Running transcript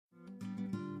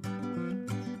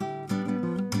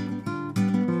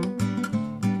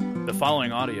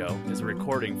following audio is a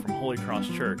recording from Holy Cross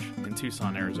Church in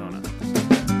Tucson, Arizona.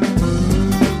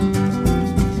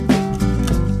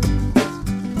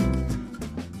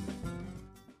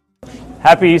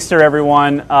 Happy Easter,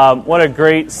 everyone. What a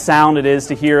great sound it is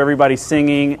to hear everybody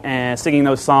singing and singing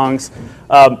those songs.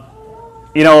 A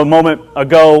moment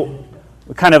ago,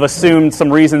 we kind of assumed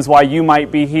some reasons why you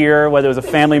might be here, whether it was a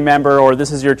family member or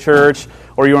this is your church,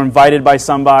 or you were invited by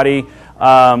somebody,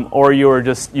 or you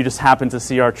just happened to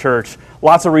see our church.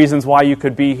 Lots of reasons why you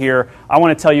could be here. I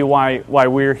want to tell you why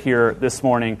we're here this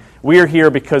morning. We're here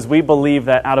because we believe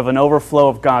that out of an overflow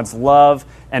of God's love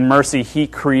and mercy, He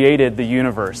created the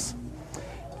universe.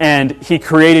 And He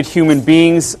created human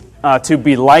beings to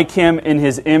be like Him in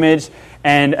His image.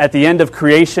 And at the end of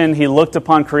creation, He looked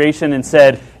upon creation and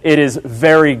said, "It is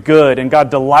very good." And God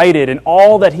delighted in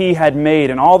all that He had made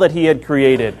and all that He had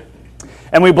created.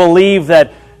 And we believe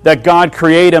that God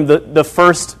created the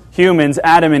first humans,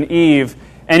 Adam and Eve,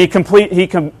 and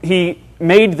He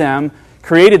made them,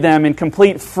 created them in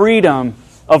complete freedom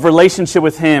of relationship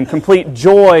with Him, complete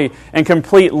joy and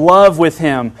complete love with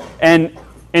Him. And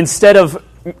instead of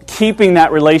keeping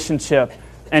that relationship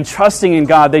and trusting in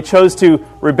God, they chose to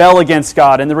rebel against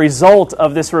God. And the result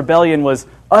of this rebellion was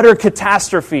utter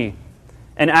catastrophe.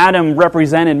 And Adam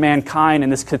represented mankind,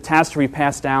 and this catastrophe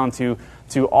passed down to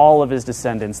all of his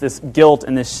descendants, this guilt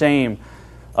and this shame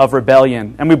of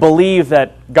rebellion. And we believe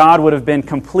that God would have been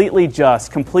completely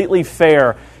just, completely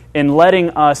fair in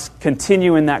letting us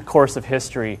continue in that course of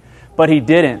history. But He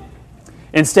didn't.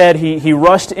 Instead, He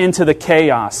rushed into the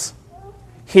chaos.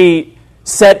 He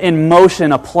set in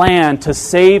motion a plan to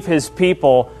save His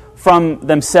people from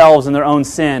themselves and their own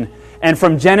sin. And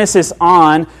from Genesis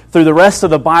on, through the rest of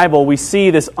the Bible, we see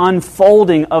this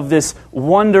unfolding of this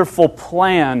wonderful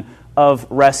plan of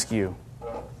rescue.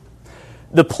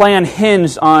 The plan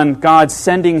hinged on God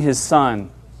sending His Son,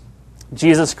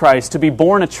 Jesus Christ, to be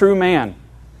born a true man,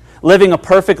 living a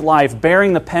perfect life,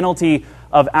 bearing the penalty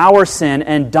of our sin,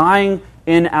 and dying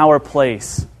in our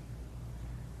place.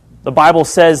 The Bible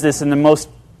says this in the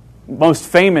most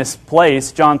famous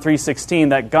place, John 3:16,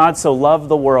 that God so loved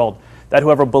the world that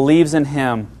whoever believes in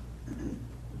Him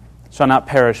shall not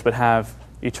perish but have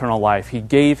eternal life. He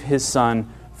gave His Son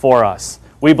for us.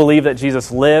 We believe that Jesus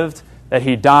lived, that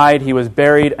He died, He was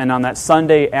buried, and on that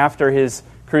Sunday after His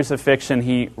crucifixion,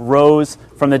 He rose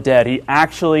from the dead. He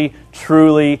actually,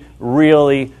 truly,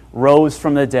 really rose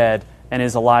from the dead and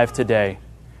is alive today.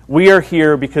 We are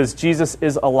here because Jesus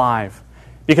is alive.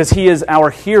 Because He is our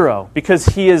hero, because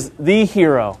He is the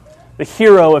hero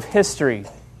of history.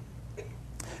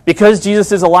 Because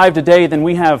Jesus is alive today, then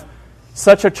we have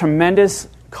such a tremendous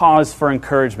cause for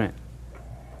encouragement.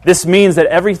 This means that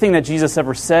everything that Jesus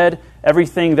ever said,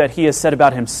 everything that He has said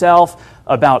about Himself,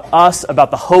 about us, about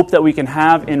the hope that we can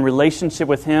have in relationship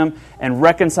with Him and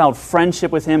reconciled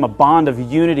friendship with Him, a bond of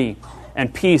unity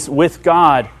and peace with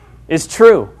God, is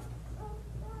true.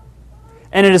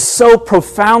 And it is so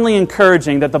profoundly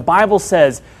encouraging that the Bible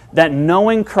says that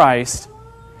knowing Christ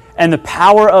and the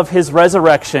power of His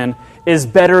resurrection is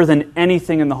better than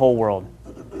anything in the whole world.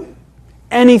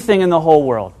 Anything in the whole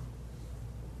world.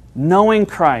 Knowing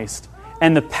Christ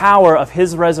and the power of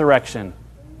His resurrection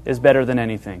is better than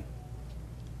anything.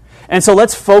 And so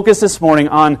let's focus this morning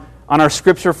on our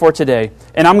scripture for today.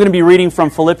 And I'm going to be reading from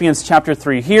Philippians chapter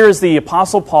 3. Here is the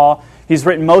Apostle Paul. He's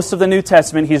written most of the New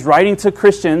Testament. He's writing to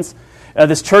Christians,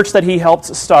 this church that he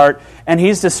helped start, and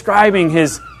he's describing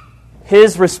his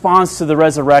response to the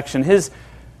resurrection, his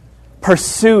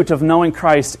pursuit of knowing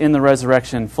Christ in the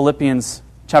resurrection. Philippians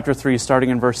chapter 3, starting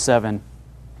in verse 7.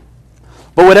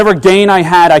 "But whatever gain I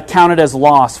had, I counted as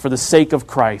loss for the sake of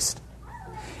Christ.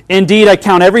 Indeed, I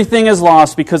count everything as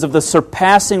loss because of the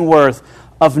surpassing worth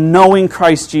of knowing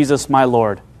Christ Jesus my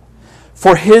Lord.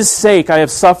 For His sake I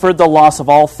have suffered the loss of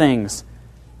all things,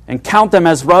 and count them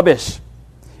as rubbish,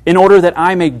 in order that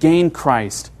I may gain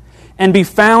Christ, and be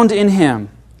found in Him,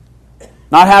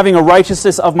 not having a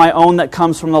righteousness of my own that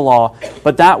comes from the law,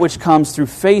 but that which comes through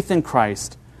faith in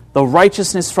Christ, the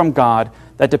righteousness from God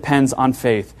that depends on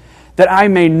faith, that I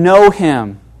may know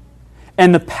Him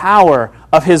and the power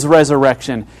of His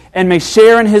resurrection, and may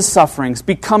share in His sufferings,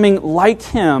 becoming like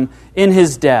Him in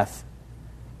His death,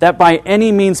 that by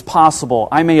any means possible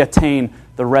I may attain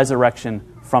the resurrection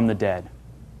from the dead."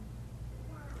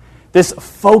 This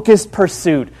focused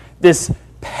pursuit, this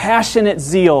passionate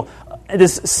zeal,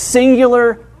 this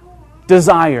singular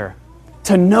desire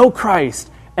to know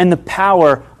Christ and the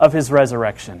power of His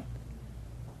resurrection.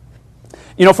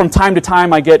 From time to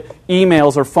time I get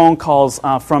emails or phone calls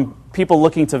from people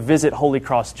looking to visit Holy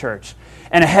Cross Church.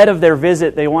 And ahead of their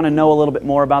visit, they want to know a little bit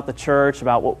more about the church,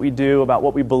 about what we do, about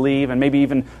what we believe, and maybe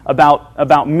even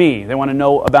about me. They want to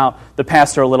know about the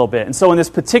pastor a little bit. And so in this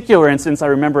particular instance, I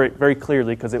remember it very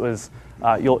clearly because it was,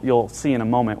 you'll see in a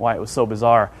moment why it was so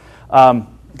bizarre.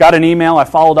 Got an email, I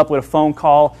followed up with a phone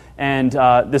call, and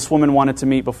this woman wanted to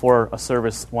meet before a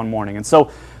service one morning. And so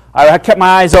I kept my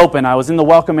eyes open. I was in the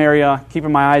welcome area,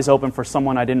 keeping my eyes open for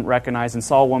someone I didn't recognize, and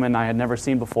saw a woman I had never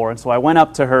seen before. And so I went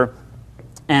up to her,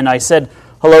 and I said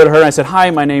hello to her, and I said, "Hi,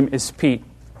 my name is Pete."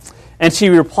 And she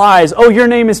replies, "Oh, your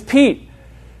name is Pete.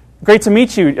 Great to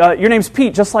meet you. Your name's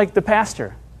Pete, just like the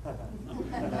pastor."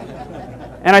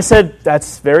 And I said,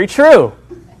 "That's very true."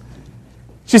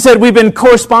 She said, "We've been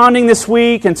corresponding this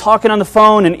week and talking on the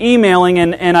phone and emailing,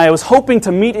 and I was hoping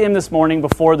to meet him this morning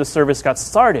before the service got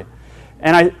started."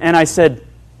 And I said,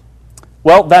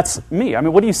 "Well, that's me. I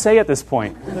mean, what do you say at this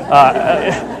point?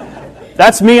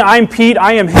 That's me. I'm Pete.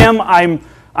 I am him.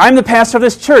 I'm the pastor of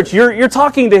this church. You're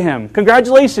talking to him.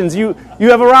 Congratulations. You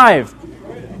have arrived."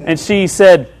 And she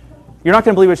said, "You're not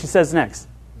going to believe what she says next."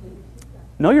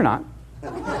 "No, you're not."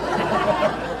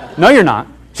 "No, you're not."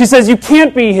 She says, "You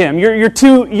can't be him. You're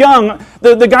too young.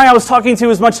 The guy I was talking to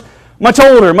is much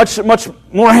older, much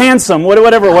more handsome."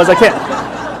 Whatever it was, I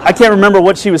can't remember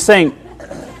what she was saying.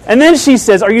 And then she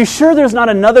says, "Are you sure there's not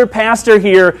another pastor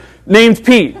here named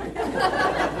Pete?"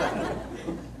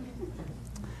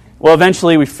 Well,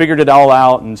 eventually we figured it all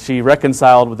out, and she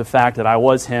reconciled with the fact that I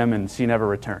was him, and she never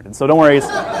returned. And so don't worry,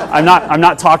 I'm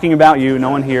not talking about you.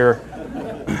 No one here.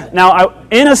 Now,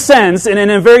 in a sense, and in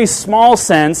a very small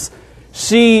sense,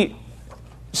 she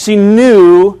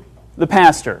knew the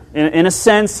pastor. In a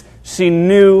sense, she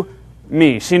knew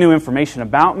me. She knew information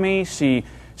about me. She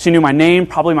knew my name,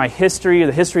 probably my history,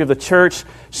 the history of the church.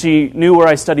 She knew where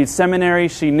I studied seminary.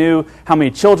 She knew how many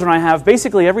children I have.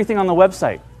 Basically, everything on the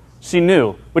website she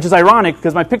knew, which is ironic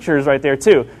because my picture is right there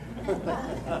too.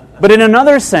 But in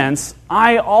another sense,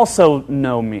 I also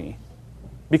know me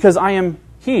because I am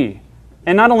he.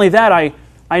 And not only that,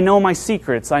 I know my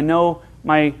secrets. I know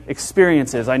my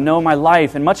experiences. I know my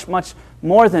life. And much, much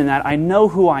more than that, I know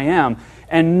who I am.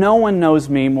 And no one knows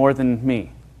me more than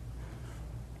me.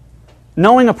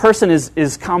 Knowing a person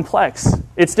is complex.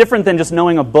 It's different than just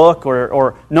knowing a book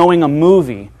or knowing a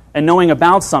movie and knowing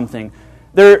about something.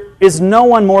 There is no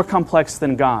one more complex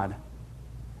than God.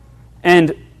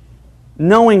 And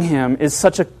knowing Him is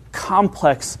such a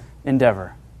complex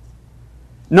endeavor.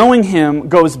 Knowing Him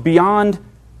goes beyond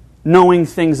knowing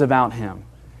things about Him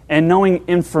and knowing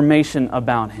information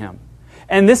about Him.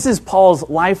 And this is Paul's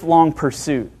lifelong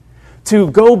pursuit, to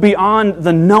go beyond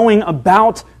the knowing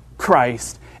about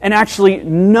Christ and actually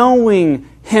knowing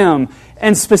Him,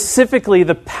 and specifically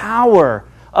the power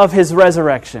of His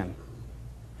resurrection.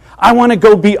 I want to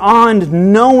go beyond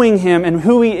knowing Him and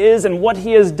who He is and what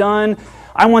He has done.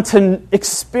 I want to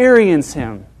experience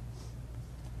Him.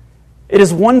 It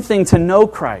is one thing to know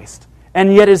Christ,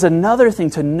 and yet it is another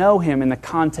thing to know Him in the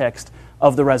context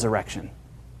of the resurrection.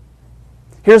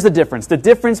 Here's the difference. The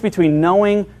difference between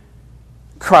knowing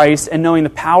Christ and knowing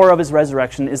the power of His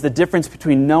resurrection is the difference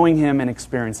between knowing Him and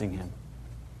experiencing Him.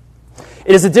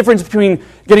 It is the difference between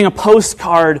getting a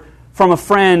postcard from a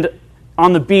friend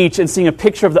on the beach and seeing a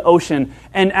picture of the ocean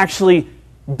and actually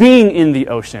being in the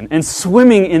ocean and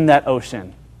swimming in that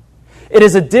ocean. It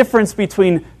is a difference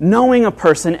between knowing a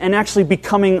person and actually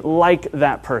becoming like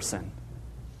that person.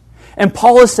 And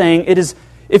Paul is saying it is,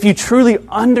 if you truly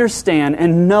understand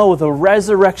and know the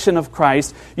resurrection of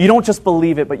Christ, you don't just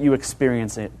believe it, but you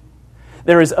experience it.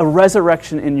 There is a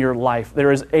resurrection in your life.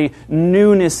 There is a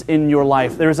newness in your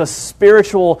life. There is a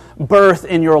spiritual birth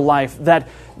in your life that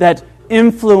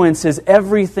influences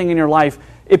everything in your life.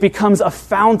 It becomes a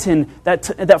fountain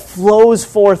that flows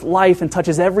forth life and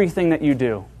touches everything that you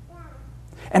do.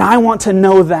 And I want to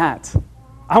know that.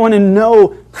 I want to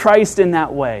know Christ in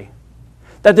that way.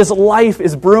 That this life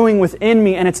is brewing within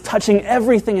me and it's touching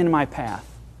everything in my path.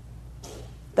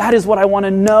 That is what I want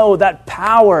to know, that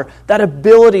power, that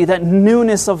ability, that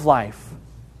newness of life.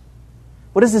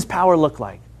 What does this power look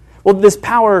like? Well, this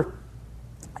power,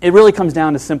 it really comes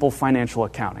down to simple financial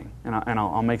accounting. And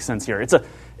I'll make sense here.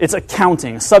 It's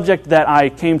accounting, a subject that I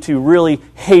came to really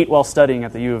hate while studying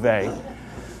at the U of A.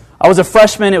 I was a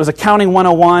freshman, it was Accounting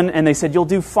 101, and they said, "You'll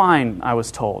do fine," I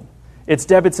was told. It's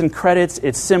debits and credits,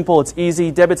 it's simple, it's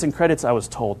easy. Debits and credits, I was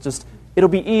told. It'll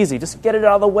be easy. Just get it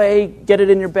out of the way, get it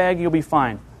in your bag, you'll be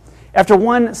fine. After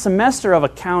one semester of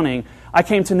accounting, I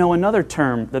came to know another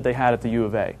term that they had at the U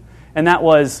of A, and that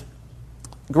was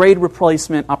grade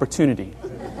replacement opportunity.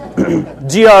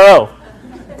 GRO.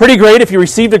 Pretty great. If you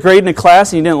received a grade in a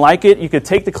class and you didn't like it, you could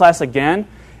take the class again,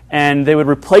 and they would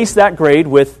replace that grade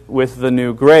with the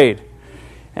new grade.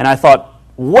 And I thought,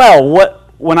 well,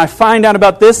 when I find out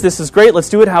about this is great, let's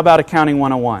do it. How about accounting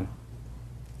 101?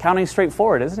 Accounting is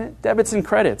straightforward, isn't it? Debits and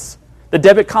credits. The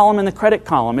debit column and the credit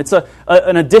column. It's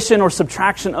an addition or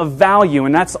subtraction of value,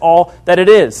 and that's all that it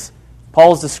is.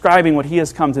 Paul is describing what he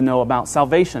has come to know about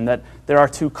salvation, that there are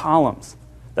two columns,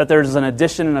 that there's an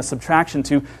addition and a subtraction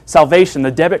to salvation.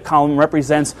 The debit column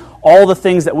represents all the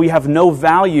things that we have no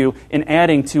value in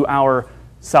adding to our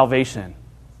salvation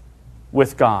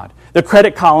with God. The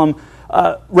credit column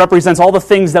represents all the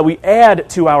things that we add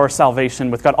to our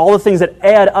salvation with God, all the things that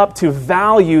add up to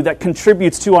value that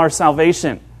contributes to our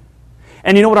salvation.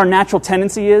 And you know what our natural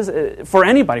tendency is? For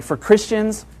anybody, for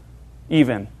Christians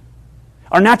even.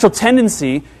 Our natural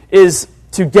tendency is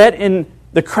to get in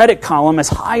the credit column as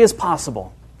high as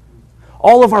possible.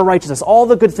 All of our righteousness, all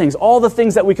the good things, all the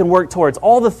things that we can work towards,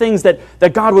 all the things that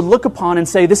God would look upon and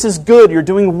say, this is good, you're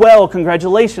doing well,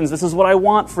 congratulations, this is what I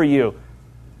want for you.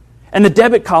 And the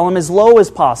debit column as low as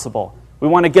possible. We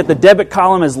want to get the debit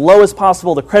column as low as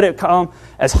possible, the credit column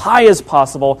as high as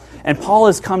possible. And Paul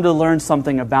has come to learn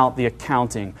something about the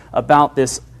accounting, about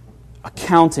this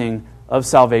accounting of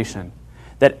salvation.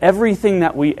 That everything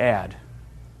that we add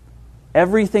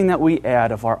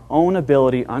of our own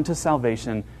ability unto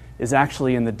salvation is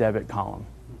actually in the debit column.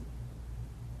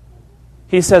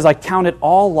 He says, I count it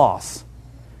all loss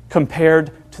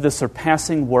compared to the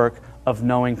surpassing work of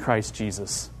knowing Christ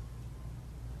Jesus.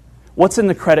 What's in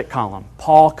the credit column?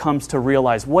 Paul comes to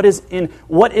realize what is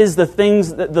the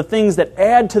things that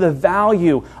add to the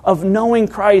value of knowing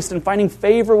Christ and finding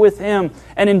favor with Him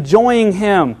and enjoying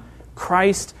Him.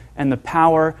 Christ and the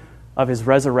power of His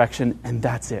resurrection, and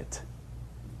that's it.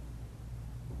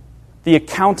 The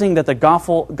accounting that the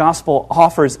gospel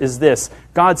offers is this.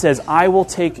 God says, I will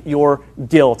take your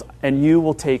guilt and you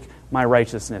will take my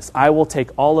righteousness. I will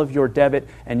take all of your debit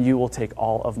and you will take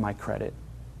all of my credit.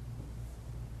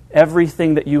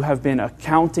 Everything that you have been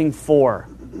accounting for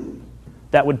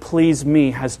that would please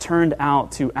me has turned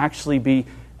out to actually be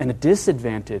a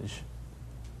disadvantage.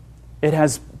 It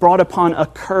has brought upon a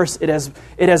curse. It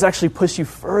has actually pushed you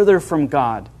further from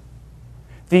God.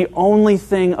 The only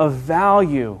thing of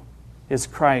value is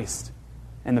Christ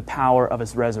and the power of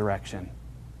His resurrection.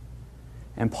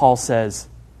 And Paul says,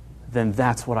 then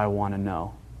that's what I want to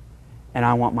know. And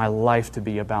I want my life to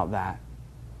be about that.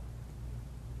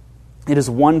 It is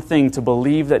one thing to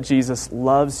believe that Jesus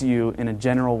loves you in a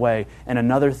general way, and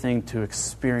another thing to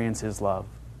experience His love.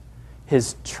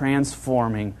 His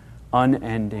transforming,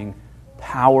 unending,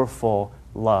 powerful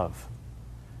love.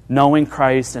 Knowing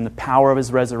Christ and the power of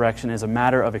His resurrection is a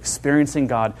matter of experiencing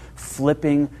God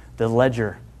flipping the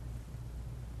ledger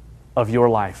of your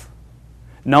life.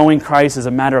 Knowing Christ is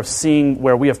a matter of seeing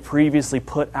where we have previously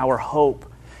put our hope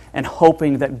and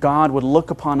hoping that God would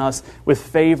look upon us with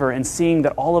favor and seeing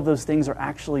that all of those things are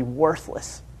actually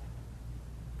worthless.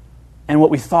 And what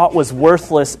we thought was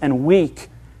worthless and weak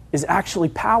is actually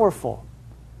powerful.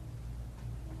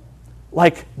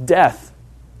 Like death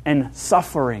and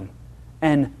suffering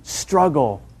and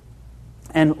struggle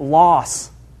and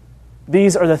loss.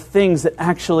 These are the things that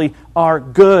actually are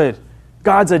good.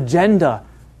 God's agenda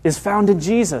is found in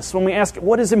Jesus. When we ask,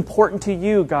 what is important to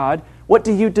you, God? What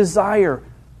do you desire?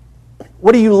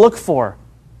 What do you look for?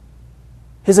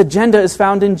 His agenda is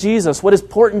found in Jesus. What is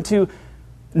important to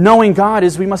knowing God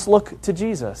is we must look to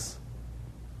Jesus.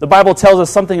 The Bible tells us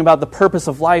something about the purpose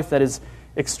of life that is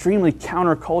extremely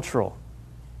countercultural.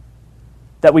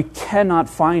 That we cannot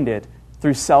find it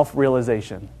through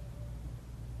self-realization.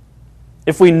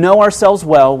 If we know ourselves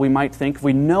well, we might think, if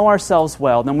we know ourselves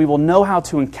well, then we will know how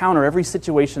to encounter every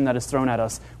situation that is thrown at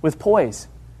us with poise.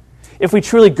 If we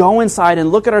truly go inside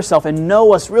and look at ourselves and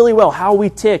know us really well, how we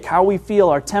tick, how we feel,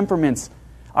 our temperaments,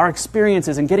 our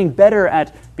experiences, and getting better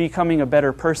at becoming a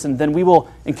better person, then we will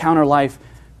encounter life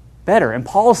better. And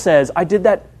Paul says, I did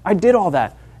all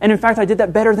that. And in fact, I did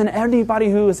that better than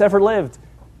anybody who has ever lived.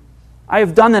 I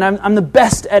have done that. I'm the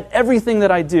best at everything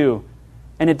that I do.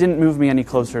 And it didn't move me any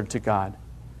closer to God.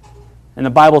 And the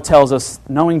Bible tells us,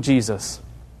 knowing Jesus,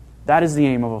 that is the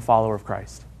aim of a follower of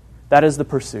Christ. That is the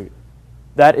pursuit.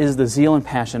 That is the zeal and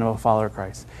passion of a follower of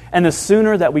Christ. And the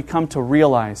sooner that we come to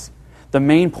realize the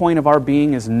main point of our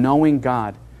being is knowing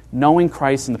God, knowing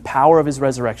Christ and the power of His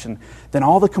resurrection, then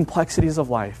all the complexities of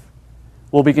life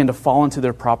will begin to fall into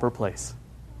their proper place.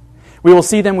 We will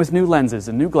see them with new lenses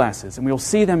and new glasses, and we will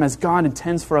see them as God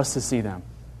intends for us to see them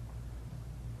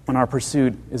when our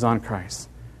pursuit is on Christ.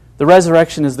 The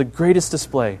resurrection is the greatest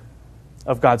display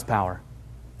of God's power,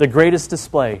 the greatest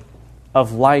display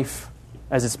of life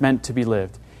as it's meant to be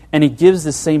lived. And He gives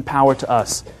this same power to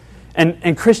us.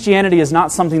 And Christianity is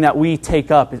not something that we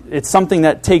take up. It's something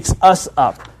that takes us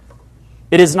up.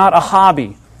 It is not a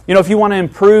hobby. If you want to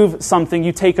improve something,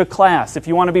 you take a class. If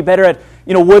you want to be better at,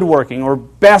 woodworking or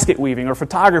basket weaving or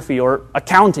photography or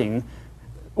accounting,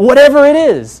 whatever it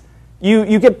is,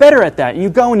 you get better at that. And you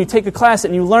go and you take a class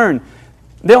and you learn.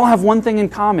 They all have one thing in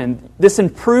common. This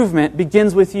improvement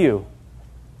begins with you.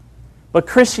 But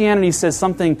Christianity says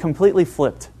something completely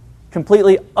flipped,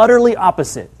 completely, utterly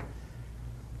opposite.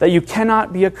 That you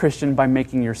cannot be a Christian by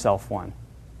making yourself one.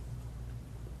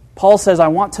 Paul says, I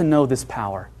want to know this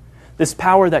power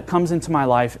that comes into my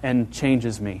life and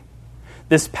changes me.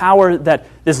 This power,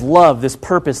 this love, this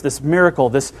purpose, this miracle,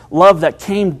 this love that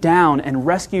came down and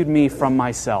rescued me from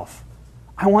myself.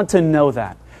 I want to know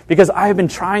that. Because I have been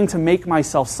trying to make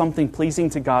myself something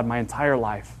pleasing to God my entire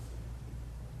life.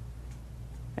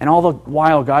 And all the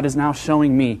while, God is now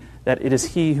showing me that it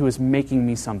is He who is making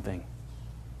me something.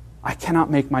 I cannot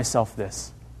make myself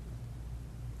this.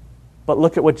 But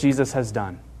look at what Jesus has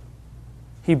done.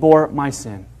 He bore my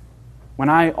sin. When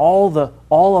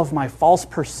all of my false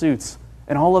pursuits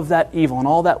and all of that evil and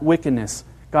all that wickedness,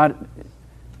 God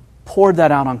poured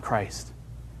that out on Christ.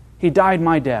 He died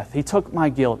my death. He took my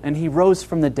guilt, and He rose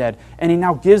from the dead. And He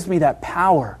now gives me that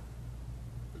power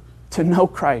to know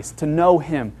Christ, to know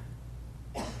Him,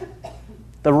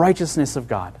 the righteousness of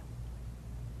God.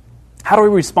 How do we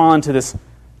respond to this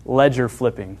ledger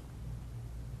flipping?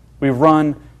 We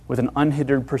run with an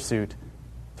unhindered pursuit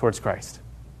towards Christ,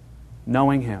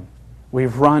 knowing Him. We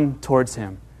run towards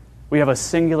Him. We have a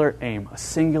singular aim, a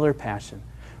singular passion,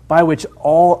 by which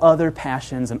all other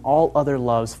passions and all other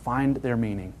loves find their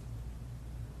meaning.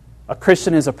 A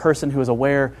Christian is a person who is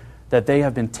aware that they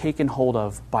have been taken hold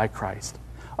of by Christ.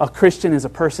 A Christian is a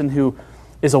person who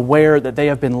is aware that they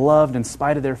have been loved in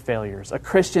spite of their failures. A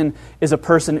Christian is a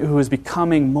person who is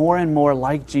becoming more and more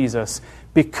like Jesus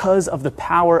because of the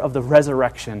power of the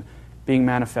resurrection being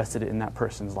manifested in that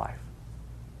person's life.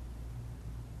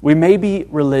 We may be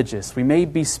religious, we may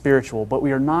be spiritual, but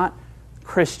we are not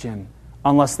Christian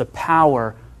unless the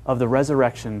power of the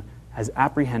resurrection has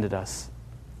apprehended us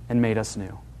and made us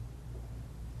new.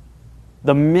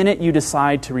 The minute you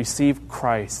decide to receive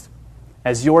Christ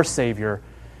as your Savior,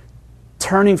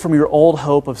 turning from your old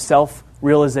hope of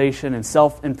self-realization and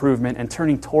self-improvement and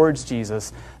turning towards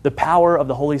Jesus, the power of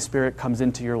the Holy Spirit comes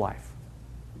into your life.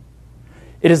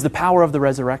 It is the power of the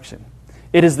resurrection.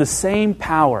 It is the same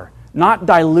power, not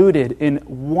diluted in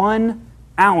 1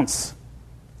 ounce,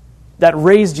 that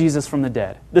raised Jesus from the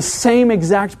dead. The same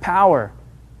exact power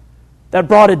that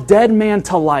brought a dead man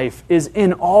to life is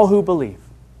in all who believe.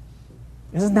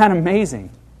 Isn't that amazing?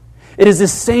 It is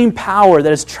this same power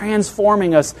that is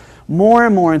transforming us more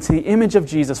and more into the image of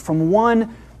Jesus from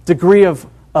one degree of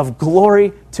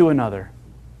glory to another.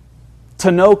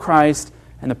 To know Christ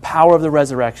and the power of the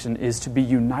resurrection is to be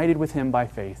united with Him by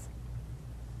faith,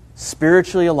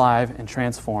 spiritually alive and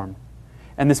transformed.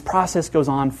 And this process goes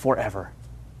on forever.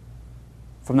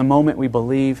 From the moment we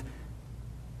believe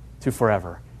to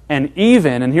forever. And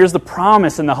here's the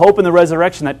promise and the hope in the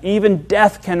resurrection, that even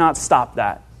death cannot stop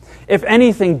that. If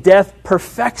anything, death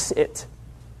perfects it.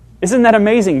 Isn't that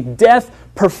amazing? Death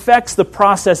perfects the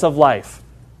process of life.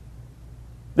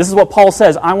 This is what Paul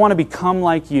says, I want to become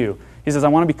like you. He says, I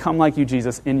want to become like you,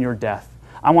 Jesus, in your death.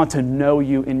 I want to know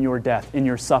you in your death, in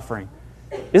your suffering.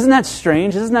 Isn't that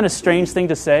strange? Isn't that a strange thing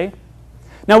to say?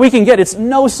 Now it's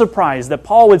no surprise that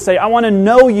Paul would say, I want to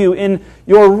know you in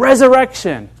your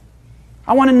resurrection.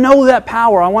 I want to know that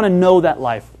power. I want to know that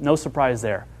life. No surprise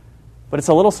there. But it's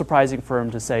a little surprising for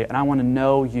him to say, and I want to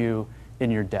know you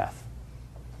in your death.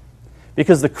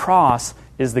 Because the cross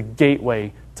is the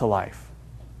gateway to life.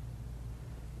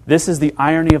 This is the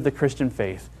irony of the Christian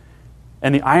faith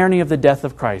and the irony of the death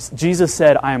of Christ. Jesus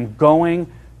said, I am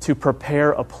going to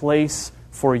prepare a place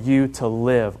for you to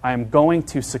live. I am going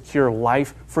to secure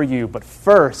life for you, but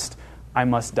first I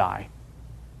must die.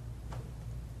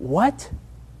 What?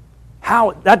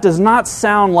 How? That does not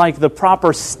sound like the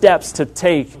proper steps to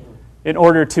take in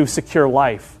order to secure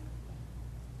life.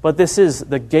 But this is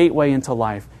the gateway into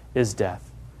life, is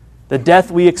death. The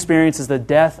death we experience is the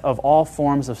death of all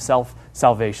forms of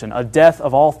self-salvation, a death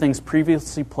of all things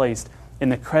previously placed in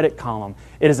the credit column.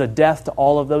 It is a death to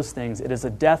all of those things. It is a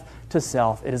death to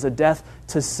self. It is a death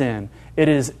to sin. It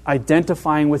is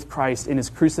identifying with Christ in His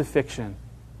crucifixion.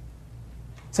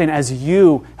 Saying, as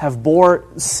you have bore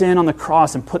sin on the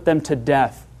cross and put them to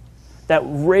death, that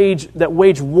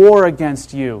wage war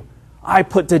against you, I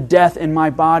put to death in my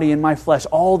body, in my flesh,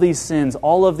 all these sins,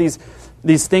 all of these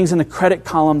things in the credit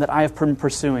column that I have been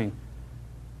pursuing.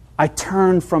 I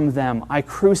turn from them. I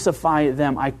crucify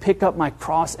them. I pick up my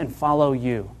cross and follow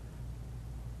you.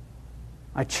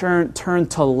 I turn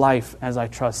to life as I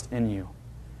trust in you.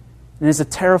 And it's a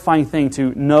terrifying thing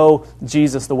to know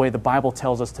Jesus the way the Bible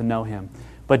tells us to know him.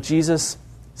 But Jesus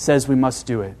says we must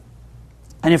do it.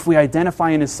 And if we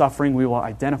identify in his suffering, we will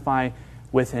identify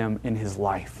with him in his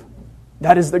life.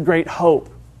 That is the great hope.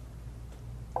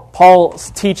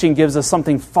 Paul's teaching gives us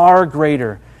something far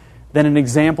greater than an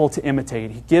example to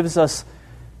imitate.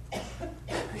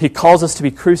 He calls us to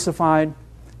be crucified,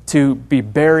 to be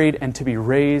buried, and to be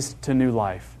raised to new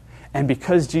life. And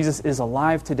because Jesus is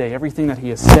alive today, everything that he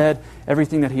has said,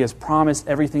 everything that he has promised,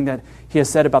 everything that he has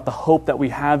said about the hope that we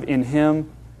have in him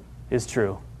is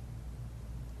true.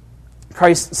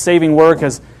 Christ's saving work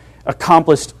has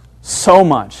accomplished so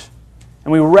much.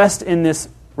 And we rest in this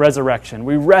resurrection.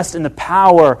 We rest in the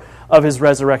power of his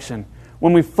resurrection.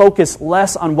 When we focus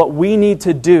less on what we need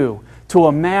to do to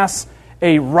amass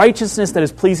a righteousness that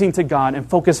is pleasing to God and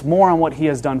focus more on what he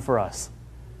has done for us.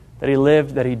 That he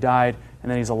lived, that he died,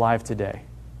 and that he's alive today.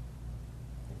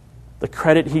 The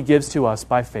credit he gives to us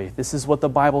by faith. This is what the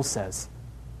Bible says.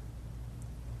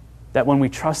 That when we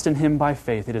trust in him by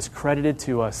faith, it is credited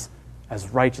to us as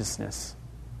righteousness.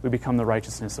 We become the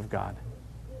righteousness of God.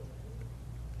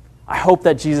 I hope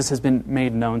that Jesus has been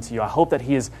made known to you. I hope that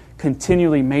he is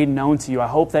continually made known to you. I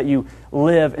hope that you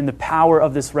live in the power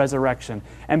of this resurrection.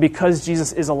 And because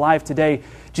Jesus is alive today,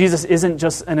 Jesus isn't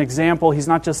just an example. He's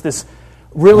not just this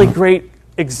really great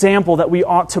example that we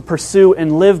ought to pursue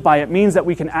and live by. It means that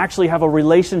we can actually have a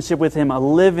relationship with him, a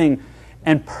living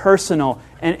and personal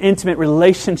and intimate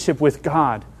relationship with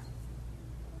God.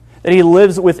 That he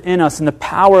lives within us, and the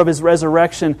power of his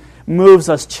resurrection moves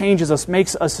us, changes us,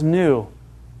 makes us new.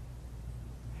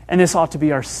 And this ought to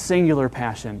be our singular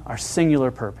passion, our singular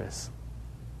purpose.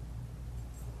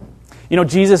 You know,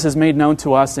 Jesus is made known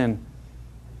to us at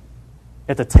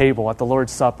the table, at the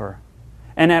Lord's Supper.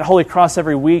 And at Holy Cross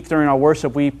every week during our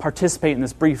worship, we participate in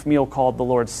this brief meal called the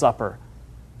Lord's Supper.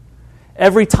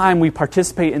 Every time we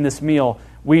participate in this meal,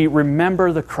 we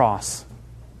remember the cross.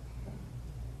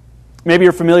 Maybe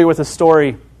you're familiar with a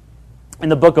story in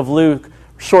the book of Luke.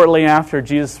 Shortly after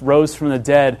Jesus rose from the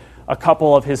dead, a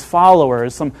couple of his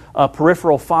followers, some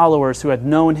peripheral followers who had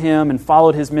known him and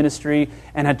followed his ministry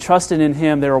and had trusted in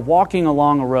him, they were walking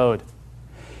along a road.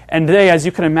 And they, as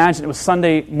you can imagine, it was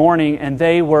Sunday morning, and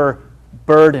they were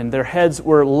burdened. Their heads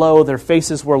were low, their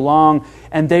faces were long,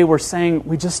 and they were saying,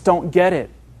 we just don't get it.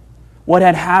 What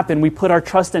had happened? We put our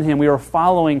trust in him. We were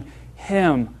following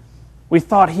him. We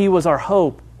thought he was our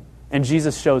hope. And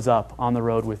Jesus shows up on the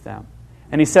road with them.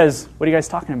 And he says, what are you guys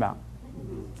talking about?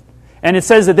 And it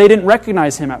says that they didn't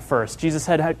recognize him at first. Jesus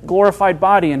had a glorified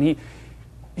body, and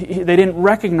they didn't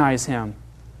recognize him.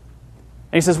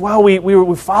 And he says, well, we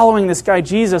were following this guy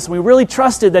Jesus, and we really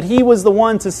trusted that he was the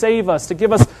one to save us, to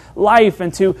give us life,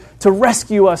 and to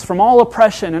rescue us from all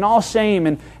oppression and all shame,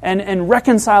 and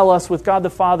reconcile us with God the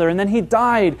Father. And then he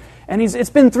died, and it's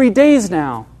been 3 days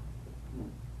now.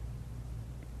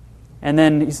 And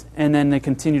then they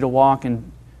continue to walk,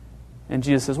 and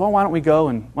Jesus says, well, why don't we go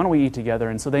and why don't we eat together?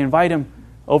 And so they invite him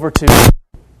over to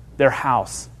their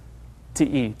house to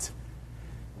eat.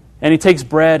 And he takes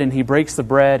bread and he breaks the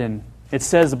bread, and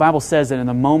the Bible says that in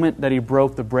the moment that he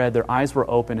broke the bread, their eyes were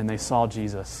open and they saw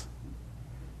Jesus.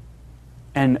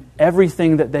 And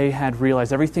everything that they had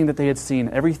realized, everything that they had seen,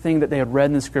 everything that they had read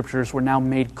in the Scriptures were now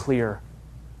made clear.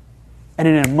 And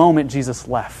in a moment, Jesus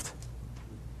left.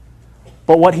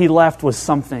 But what he left was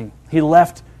something. He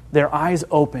left their eyes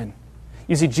open.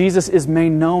 You see, Jesus is made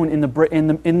known in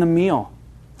the meal.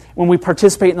 When we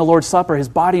participate in the Lord's Supper, his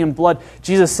body and blood,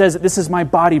 Jesus says that this is my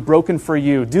body broken for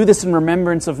you. Do this in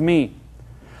remembrance of me.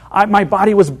 My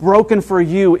body was broken for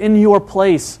you in your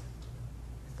place.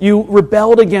 You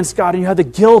rebelled against God and you had the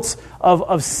guilt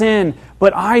of sin,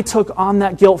 but I took on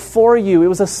that guilt for you. It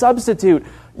was a substitute.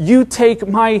 You take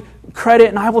my credit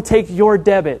and I will take your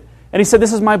debit. And he said,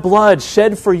 this is my blood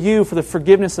shed for you for the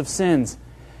forgiveness of sins.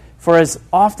 For as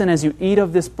often as you eat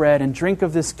of this bread and drink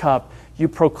of this cup, you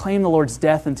proclaim the Lord's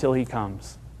death until he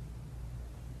comes.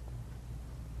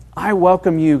 I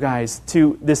welcome you guys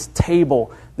to this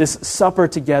table, this supper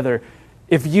together.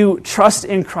 If you trust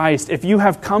in Christ, if you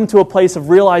have come to a place of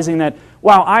realizing that,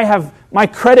 wow, my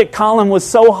credit column was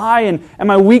so high and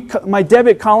my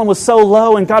debit column was so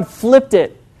low, and God flipped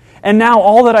it. And now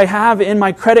all that I have in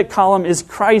my credit column is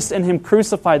Christ and him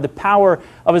crucified, the power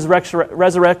of his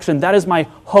resurrection. That is my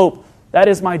hope. That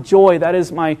is my joy. That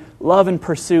is my love and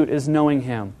pursuit, is knowing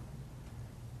him.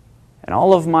 And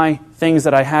all of my things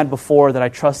that I had before that I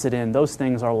trusted in, those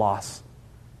things are lost.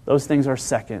 Those things are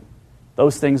second.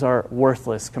 Those things are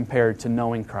worthless compared to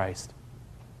knowing Christ.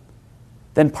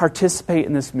 then participate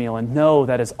in this meal and know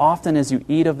that as often as you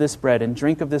eat of this bread and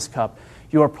drink of this cup,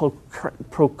 you are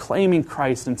proclaiming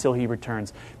Christ until He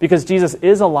returns. Because Jesus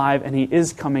is alive and He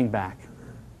is coming back.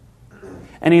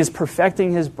 And He is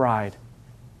perfecting His bride,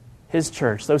 His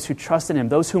church, those who trust in Him,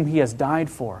 those whom He has died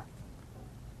for.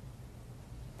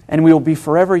 And we will be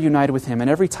forever united with Him. And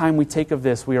every time we take of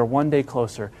this, we are one day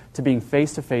closer to being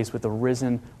face to face with the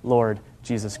risen Lord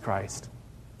Jesus Christ.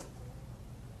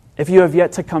 If you have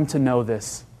yet to come to know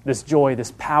this joy,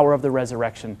 this power of the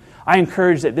resurrection, I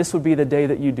encourage that this would be the day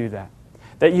that you do that.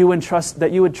 That you would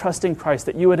trust in Christ,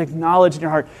 that you would acknowledge in your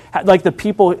heart, like the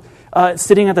people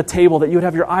sitting at the table, that you would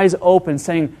have your eyes open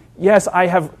saying, yes,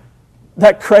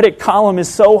 that credit column is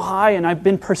so high and I've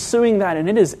been pursuing that and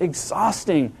it is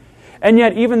exhausting. And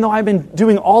yet, even though I've been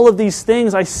doing all of these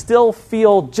things, I still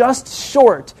feel just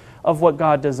short of what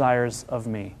God desires of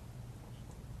me.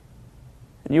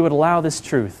 And you would allow this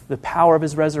truth, the power of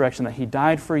His resurrection, that He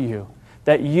died for you,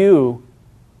 that you,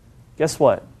 guess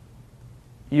what?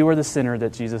 You are the sinner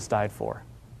that Jesus died for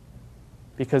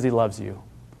because He loves you.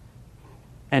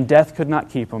 And death could not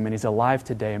keep Him, and He's alive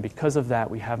today, and because of that,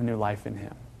 we have new life in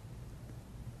Him.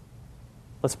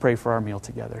 Let's pray for our meal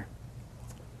together.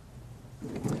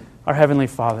 Our Heavenly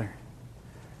Father,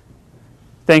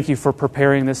 thank You for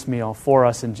preparing this meal for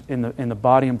us in the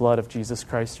body and blood of Jesus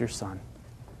Christ, Your Son.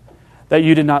 That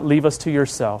You did not leave us to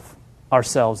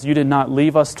ourselves. You did not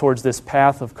leave us towards this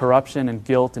path of corruption and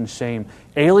guilt and shame,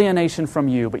 alienation from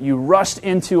You, but You rushed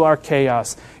into our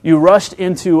chaos. You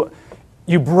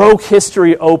broke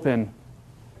history open,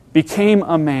 became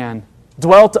a man,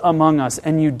 dwelt among us,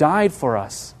 and You died for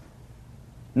us.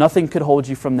 Nothing could hold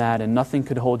You from that, and nothing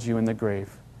could hold You in the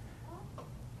grave.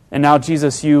 And now,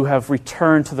 Jesus, You have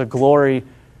returned to the glory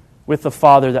with the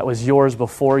Father that was Yours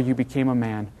before You became a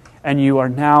man. And You are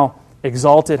now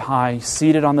exalted high,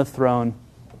 seated on the throne.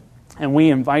 And we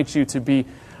invite You to be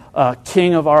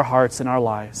King of our hearts and our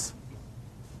lives.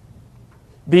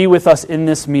 Be with us in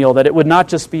this meal, that it would not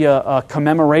just be a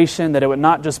commemoration, that it would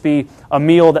not just be a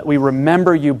meal that we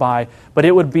remember You by, but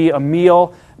it would be a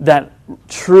meal that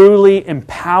truly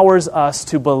empowers us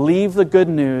to believe the good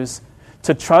news,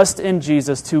 to trust in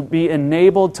Jesus, to be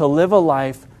enabled to live a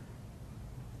life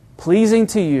pleasing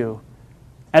to You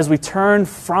as we turn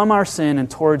from our sin and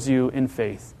towards You in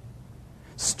faith.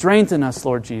 Strengthen us,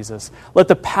 Lord Jesus. Let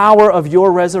the power of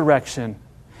Your resurrection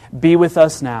be with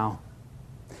us now.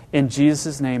 In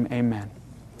Jesus' name, amen.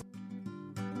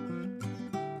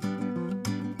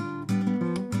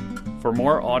 For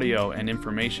more audio and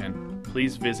information,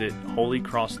 please visit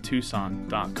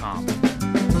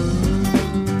holycrosstucson.com.